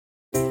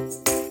You're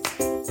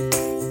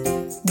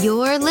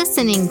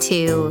listening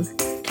to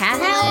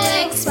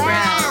Catholic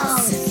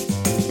Sprouts,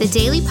 the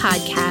daily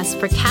podcast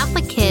for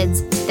Catholic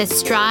kids that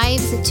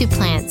strives to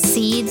plant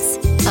seeds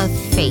of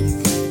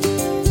faith.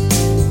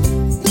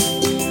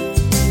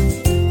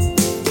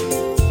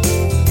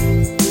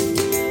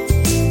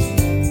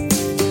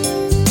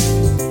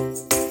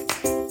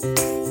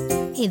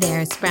 Hey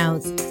there,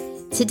 Sprouts.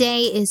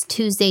 Today is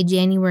Tuesday,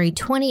 January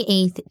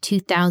 28th,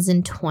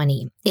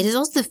 2020. It is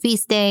also the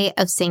feast day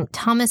of St.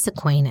 Thomas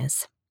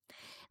Aquinas.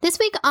 This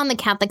week on the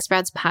Catholic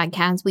Sprouts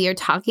podcast, we are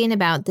talking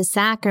about the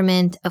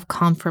sacrament of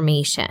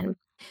confirmation.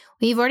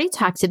 We've already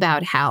talked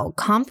about how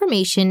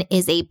confirmation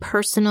is a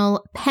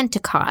personal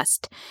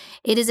Pentecost.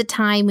 It is a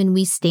time when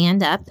we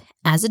stand up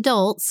as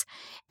adults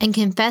and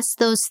confess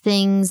those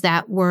things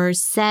that were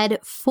said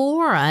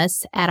for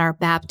us at our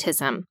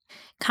baptism.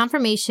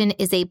 Confirmation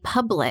is a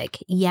public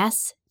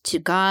yes to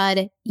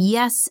God,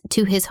 yes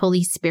to His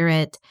Holy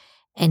Spirit,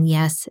 and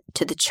yes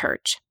to the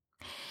Church.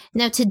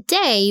 Now,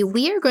 today,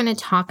 we are going to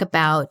talk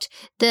about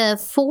the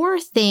 4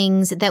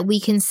 things that we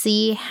can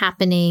see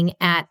happening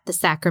at the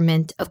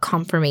sacrament of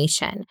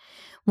confirmation.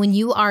 When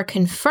you are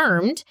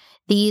confirmed,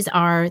 these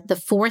are the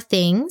 4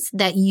 things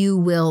that you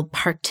will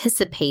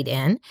participate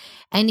in.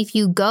 And if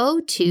you go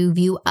to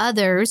view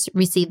others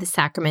receive the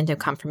sacrament of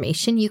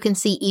confirmation, you can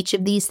see each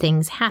of these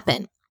things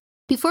happen.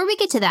 Before we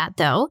get to that,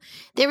 though,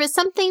 there is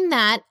something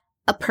that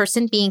a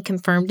person being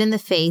confirmed in the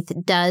faith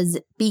does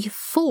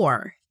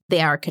before they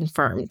are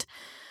confirmed.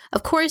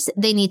 Of course,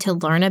 they need to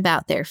learn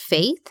about their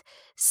faith,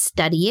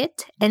 study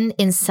it, and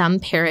in some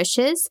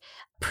parishes,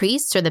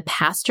 priests or the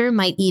pastor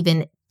might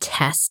even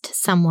test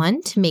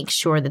someone to make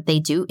sure that they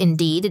do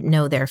indeed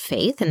know their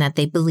faith and that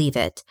they believe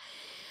it.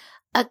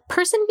 A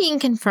person being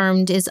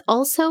confirmed is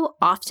also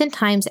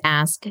oftentimes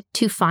asked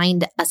to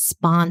find a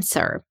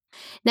sponsor.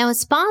 Now, a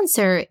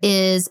sponsor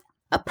is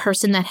a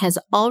person that has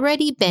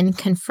already been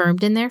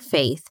confirmed in their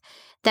faith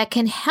that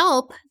can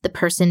help the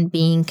person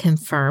being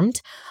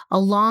confirmed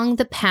along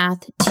the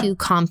path to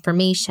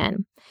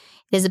confirmation.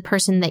 It is a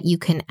person that you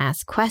can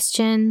ask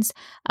questions,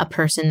 a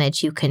person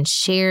that you can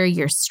share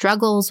your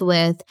struggles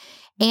with,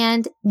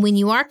 and when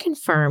you are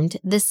confirmed,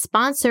 this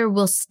sponsor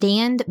will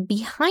stand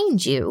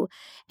behind you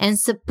and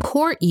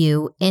support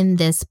you in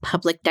this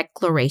public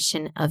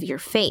declaration of your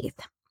faith.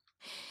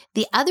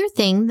 The other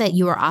thing that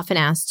you are often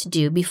asked to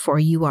do before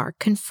you are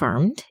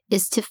confirmed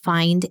is to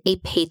find a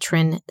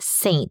patron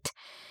saint.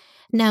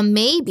 Now,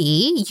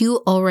 maybe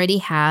you already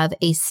have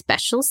a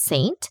special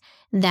saint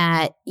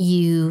that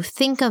you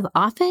think of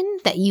often,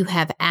 that you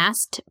have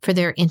asked for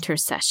their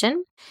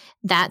intercession.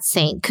 That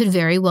saint could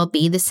very well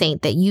be the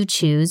saint that you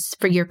choose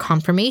for your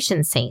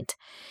confirmation saint.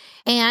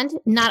 And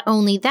not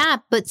only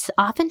that, but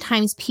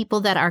oftentimes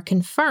people that are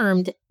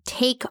confirmed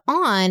take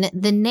on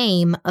the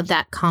name of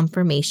that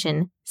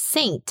confirmation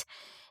saint.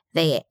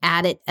 They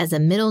add it as a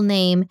middle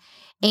name.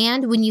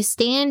 And when you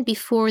stand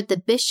before the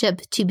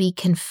bishop to be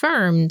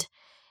confirmed,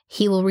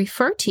 he will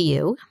refer to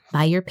you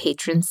by your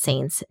patron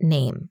saint's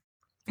name.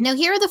 Now,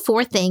 here are the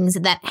 4 things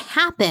that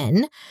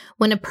happen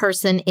when a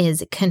person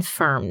is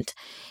confirmed.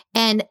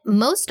 And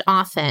most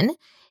often,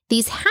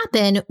 these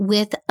happen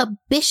with a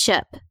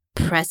bishop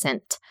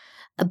present.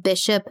 A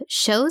bishop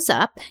shows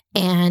up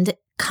and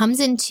comes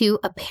into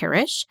a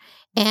parish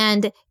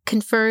and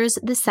confers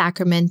the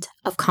sacrament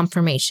of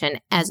confirmation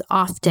as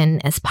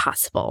often as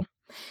possible.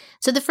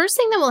 So the first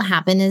thing that will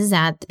happen is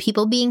that the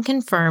people being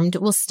confirmed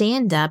will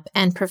stand up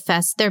and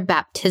profess their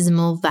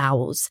baptismal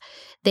vows.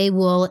 They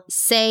will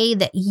say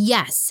that,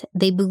 yes,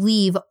 they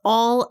believe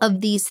all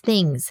of these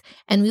things,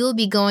 and we will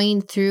be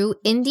going through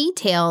in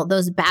detail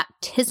those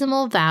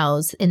baptismal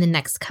vows in the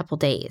next couple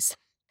days.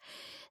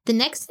 The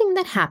next thing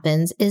that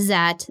happens is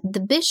that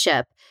the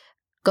bishop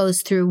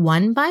goes through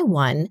one by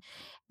one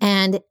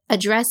and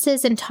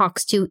addresses and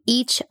talks to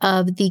each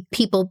of the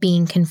people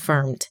being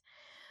confirmed.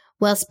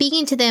 While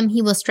speaking to them,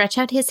 he will stretch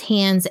out his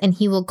hands and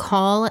he will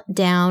call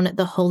down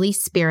the Holy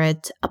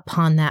Spirit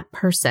upon that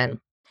person.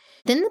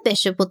 Then the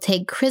bishop will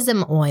take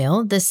chrism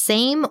oil, the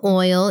same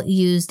oil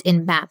used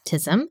in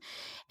baptism,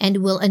 and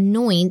will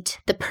anoint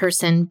the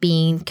person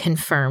being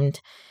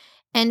confirmed.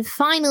 And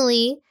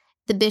finally,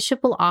 the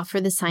bishop will offer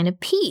the sign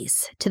of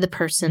peace to the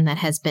person that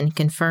has been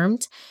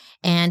confirmed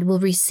and will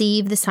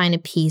receive the sign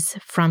of peace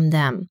from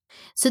them.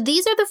 So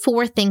these are the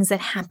 4 things that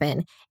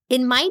happen.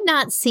 It might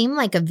not seem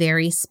like a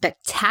very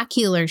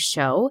spectacular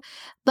show,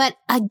 but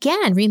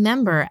again,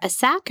 remember, a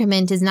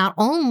sacrament is not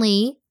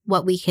only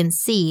what we can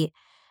see,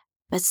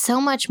 but so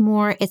much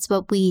more, it's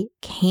what we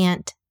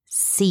can't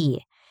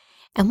see.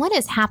 And what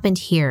has happened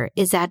here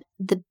is that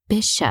the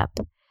bishop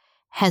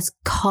has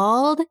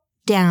called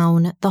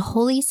down the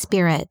Holy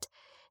Spirit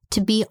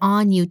to be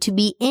on you, to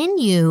be in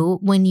you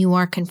when you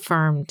are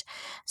confirmed,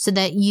 so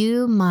that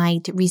you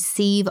might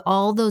receive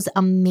all those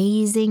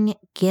amazing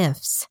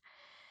gifts.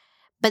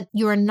 But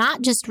you are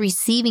not just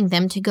receiving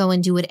them to go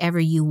and do whatever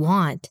you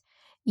want.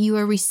 You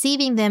are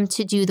receiving them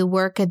to do the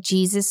work of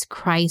Jesus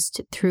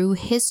Christ through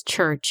His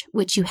church,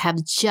 which you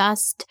have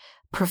just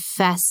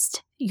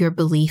professed your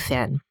belief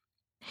in.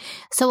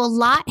 So a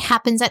lot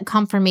happens at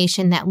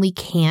confirmation that we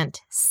can't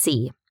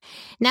see.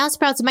 Now,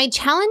 Sprouts, my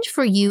challenge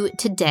for you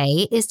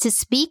today is to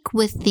speak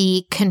with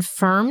the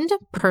confirmed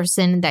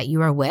person that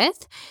you are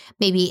with.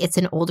 Maybe it's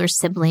an older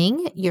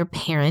sibling, your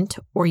parent,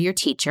 or your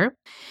teacher.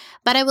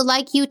 But I would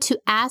like you to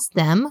ask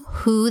them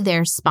who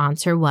their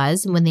sponsor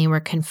was when they were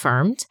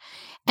confirmed,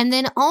 and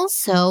then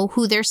also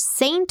who their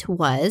saint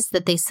was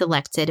that they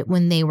selected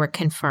when they were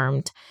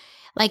confirmed.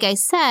 Like I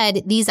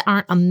said, these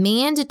aren't a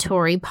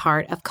mandatory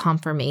part of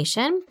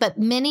confirmation, but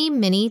many,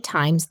 many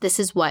times this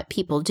is what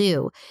people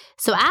do.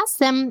 So ask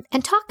them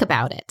and talk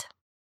about it.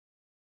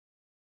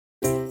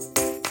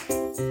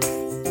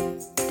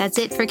 That's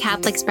it for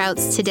Catholic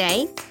Sprouts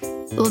today.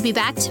 We'll be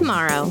back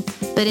tomorrow,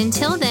 but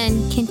until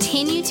then,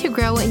 continue to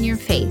grow in your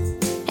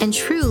faith and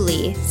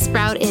truly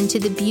sprout into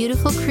the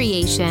beautiful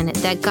creation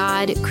that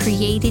God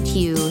created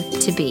you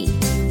to be.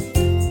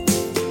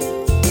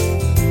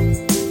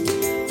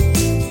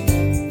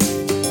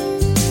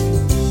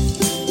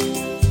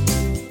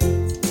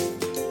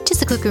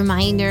 Just a quick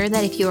reminder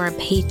that if you are a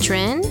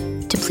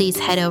patron, to please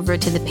head over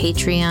to the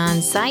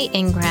Patreon site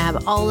and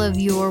grab all of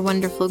your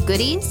wonderful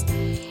goodies.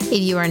 If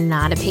you are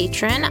not a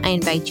patron, I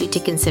invite you to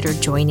consider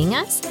joining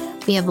us.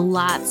 We have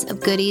lots of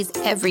goodies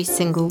every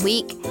single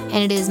week, and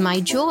it is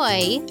my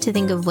joy to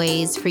think of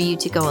ways for you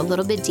to go a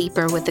little bit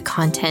deeper with the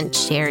content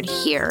shared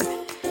here.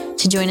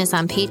 To join us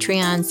on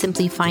Patreon,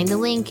 simply find the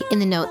link in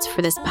the notes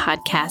for this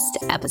podcast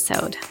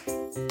episode.